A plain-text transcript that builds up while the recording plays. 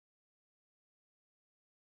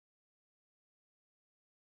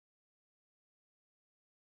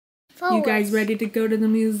forward. You guys ready to go to the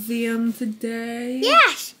museum today?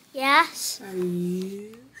 Yes. Yes. Are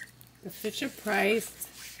you? The Fisher-Price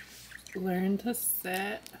Learn to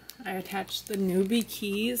Sit. I attached the Nuby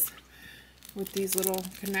keys with these little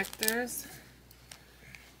connectors.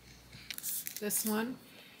 This one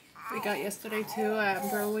we got yesterday too at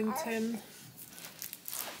Burlington.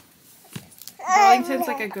 Burlington's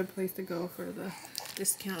like a good place to go for the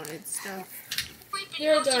discounted stuff.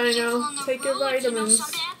 Here, Dino, take your vitamins.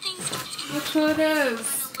 Look who it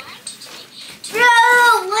is. Bro,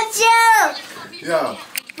 what's up? Yeah.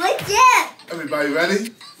 What's up? Everybody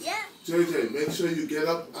ready? Yeah. JJ, make sure you get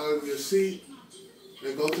up out of your seat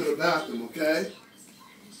and go to the bathroom, okay?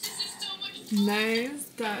 Nice.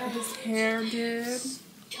 Got his hair did.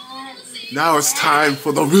 Now it's time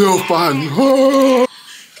for the real fun. What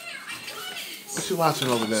you watching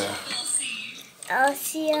over there? I'll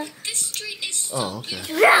see you. Oh, okay.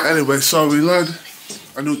 Anyway, so we learned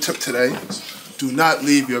a new tip today. Do not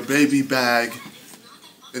leave your baby bag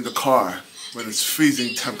in the car when it's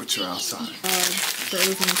freezing temperature outside.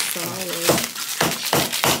 Frozen solid.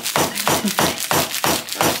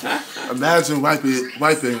 Imagine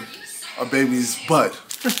wiping a baby's butt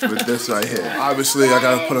with this right here. Obviously, I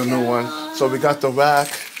gotta put a new one. So we got the rack.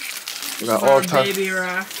 We got all types. Baby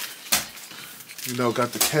rack. You know,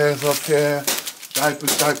 got the cans up here.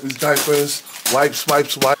 Diapers. Wipes.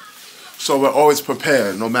 So we're always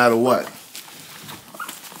prepared, no matter what.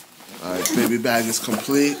 Alright, baby bag is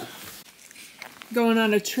complete. Going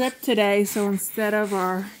on a trip today, so instead of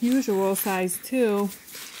our usual size 2,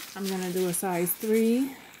 I'm gonna do a size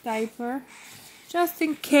 3 diaper. Just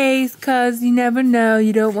in case, cause you never know,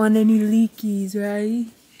 you don't want any leakies, right?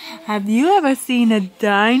 Have you ever seen a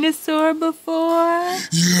dinosaur before?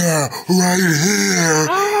 Yeah, right here.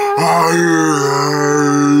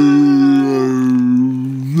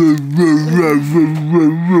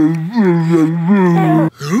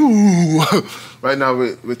 Right now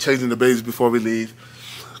we're changing the babies before we leave.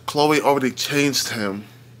 Chloe already changed him,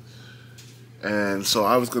 and so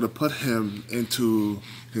I was gonna put him into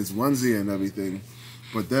his onesie and everything,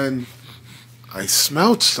 but then I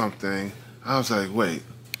smelled something. I was like, wait,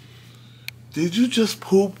 did you just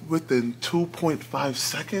poop within 2.5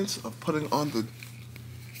 seconds of putting on the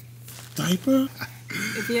diaper?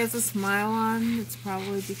 If he has a smile on, it's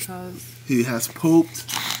probably because he has pooped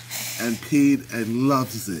and peed and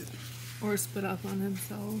loves it. or spit up on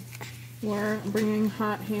himself. We're bringing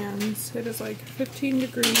hot hands. It is like 15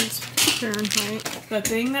 degrees Fahrenheit. The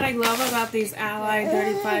thing that I love about these Ally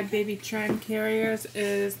 35 Babytrend carriers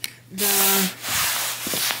is the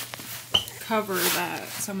cover that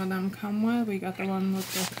some of them come with. We got the one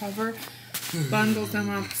with the cover. Bundles them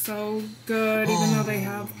up so good, even though they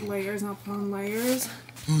have layers upon layers.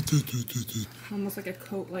 Almost like a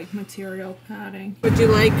coat-like material padding. Would you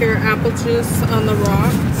like your apple juice on the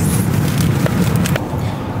rocks?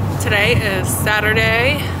 Today is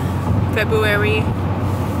Saturday, February.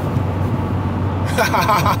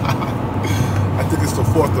 I think it's the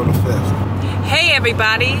 4th or the 5th. Hey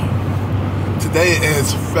everybody! Today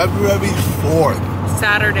is February 4th.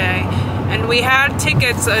 Saturday. And we had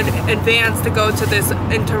tickets in advance to go to this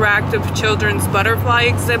interactive children's butterfly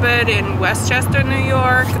exhibit in Westchester, New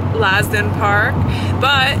York, Lasden Park.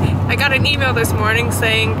 But I got an email this morning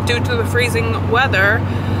saying due to the freezing weather,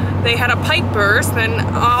 they had a pipe burst and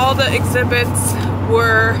all the exhibits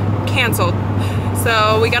were canceled.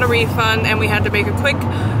 So we got a refund and we had to make a quick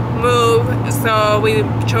move. So we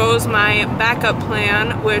chose my backup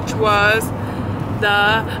plan, which was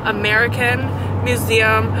the American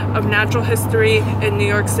Museum of Natural History in New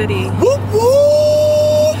York City. Whoop,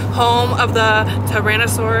 whoop. Home of the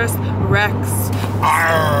Tyrannosaurus Rex.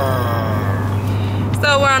 Arr.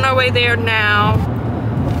 So we're on our way there now.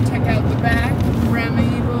 Check out the back.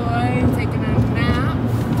 Remy boy taking a nap.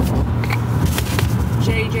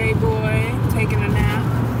 JJ boy taking a nap.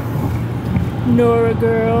 Nora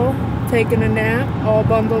girl taking a nap, all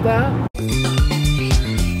bundled up.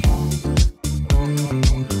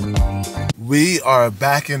 We are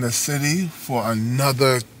back in the city for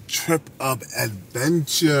another trip of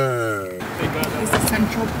adventure. This is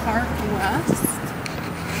Central Park West.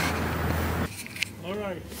 All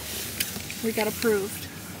right. We got approved.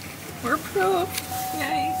 We're approved.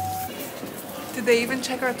 Yay. Did they even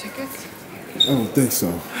check our tickets? I don't think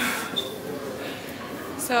so.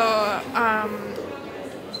 So,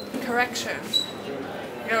 correction.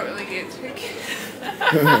 You don't really get a ticket.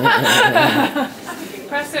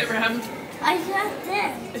 Press it, Rem. I got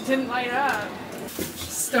this. It didn't light up.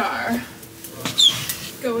 Star.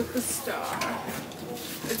 Go with the star.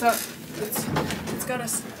 It's got a.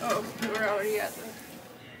 Oh, we're already at the.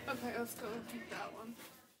 Okay, let's go take that one.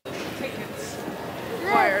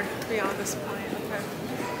 Yes. Wired beyond this point. Okay.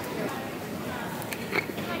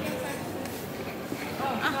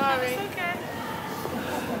 Oh, sorry. It's okay.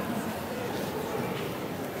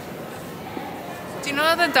 Do you know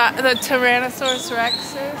where the Tyrannosaurus Rex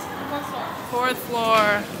is? 4th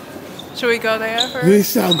floor. Should we go there first? We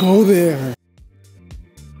shall go there.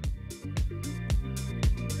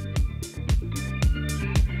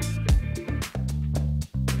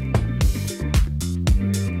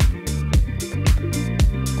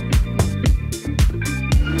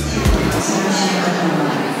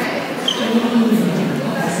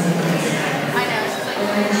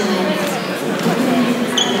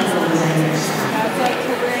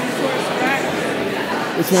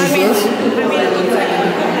 Which one's this?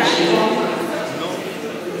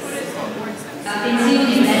 I mean,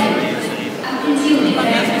 it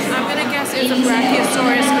looks like I'm gonna guess it's a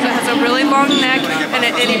Brachiosaurus because it has a really long neck and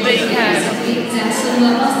an itty bitty head.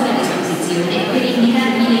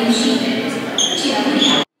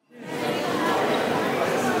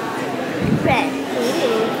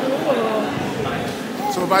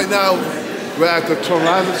 So right now, we're at the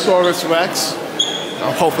Tyrannosaurus Rex.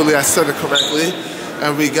 Hopefully I said it correctly.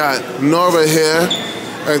 And we got Nora here,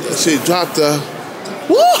 and she dropped the,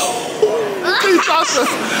 woo!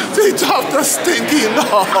 She dropped the stinky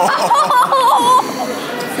load.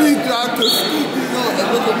 He dropped the stinky load, and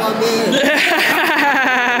look at my man.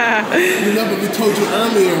 Remember we told you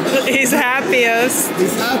earlier. He's happiest.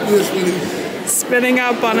 He's happiest when he's spinning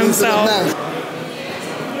up on himself.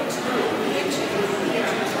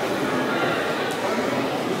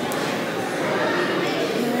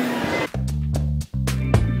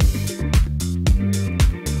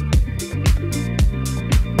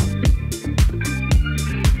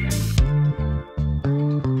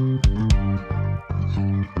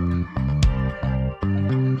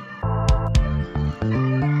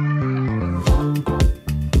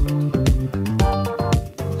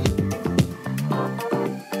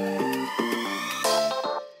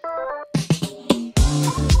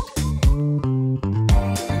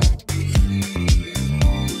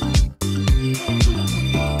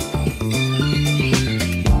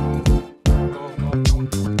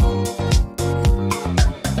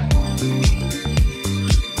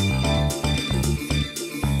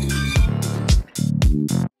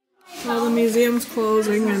 Well, the museum's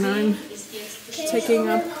closing and I'm taking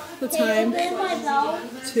up the time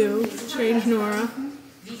to change Nora.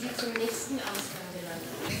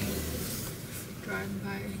 Driving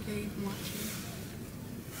by a gate and watching.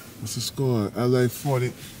 What's the score? LA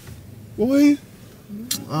 40. Boy?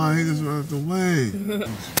 Oh, he just ran out the way.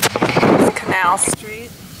 Canal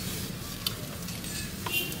Street.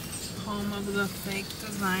 Home of the fake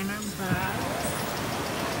designer bags.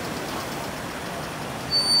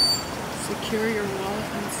 Secure your wallet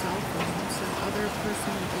and cell phones and other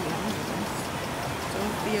personal belongings.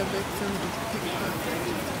 Don't be a victim of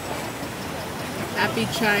pickpocketing. Happy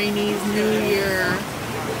Chinese New Year.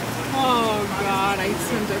 Oh God, I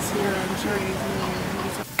sent us here on Chinese New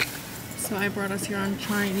Year. So I brought us here on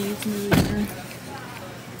Chinese New Year.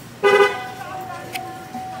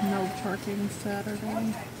 No parking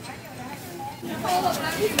Saturday.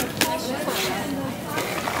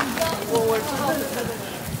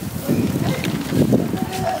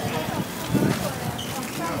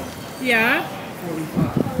 Yeah?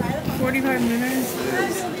 45 minutes.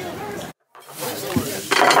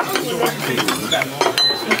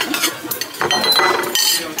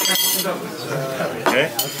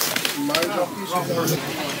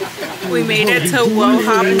 We made it to Wo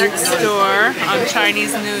Hop next door on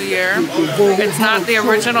Chinese New Year. It's not the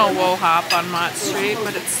original Wo Hop on Mott Street,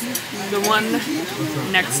 but it's the one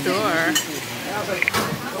next door.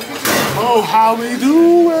 Oh, how we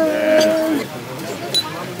doing?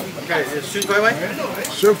 Okay, shrimp fried rice?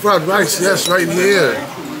 Shrimp fried rice, yes, right here.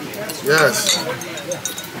 Yes.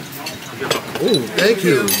 Oh, thank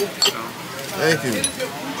you. Thank you.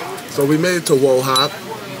 So we made it to Wo Hop.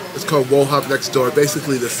 It's called Wo Hop next door.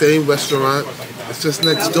 Basically the same restaurant. It's just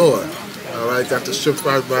next door. All right, got the shrimp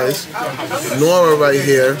fried rice. Nora right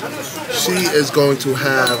here, she is going to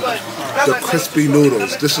have the crispy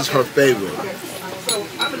noodles. This is her favorite.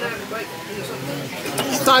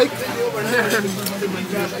 Steak.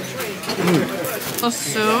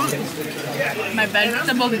 Soup, my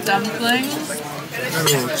vegetable dumplings.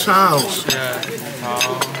 Oh, Charles.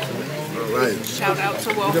 All right. Shout out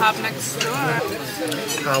to Wo Hop next door.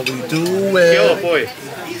 How we doing? Girl or boy?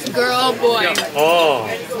 Girl, boy. Oh,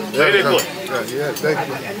 very good. Yeah, thank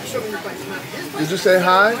you. Did you say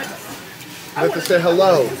hi? You have to say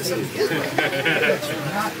hello.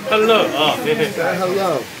 Hello. Oh. Say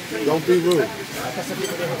hello. Don't be rude. Say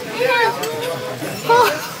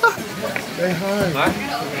hi.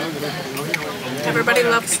 Everybody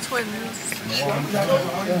loves twins.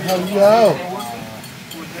 Hello.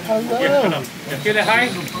 Hello. Give it hi.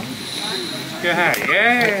 Give hi.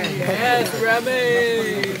 Yeah. Yes,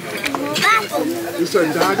 Remy. You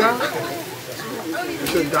said Dada? You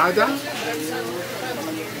said Dada?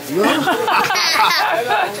 No?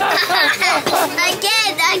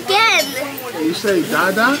 Again. You say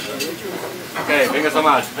Dada? Okay, thank you so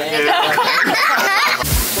much. Thank you.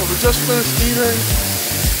 So we just finished eating.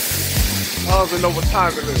 I don't even know what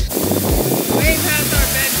time it is. Way past our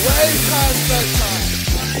bedtime. Way past bedtime.